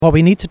What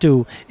we need to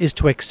do is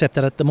to accept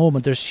that at the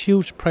moment there's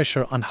huge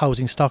pressure on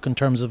housing stock in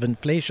terms of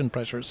inflation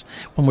pressures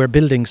when we're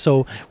building.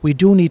 So we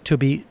do need to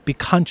be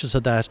conscious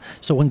of that.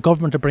 So when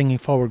government are bringing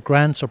forward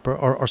grants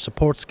or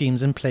support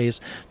schemes in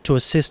place to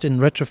assist in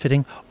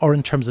retrofitting or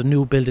in terms of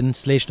new build and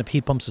installation of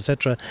heat pumps,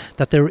 etc.,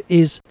 that there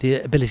is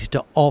the ability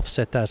to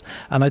offset that.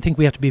 And I think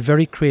we have to be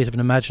very creative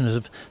and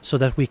imaginative so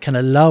that we can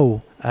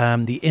allow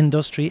the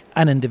industry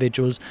and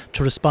individuals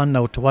to respond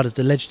now to what is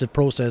the legislative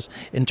process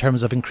in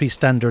terms of increased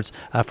standards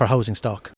for housing stock.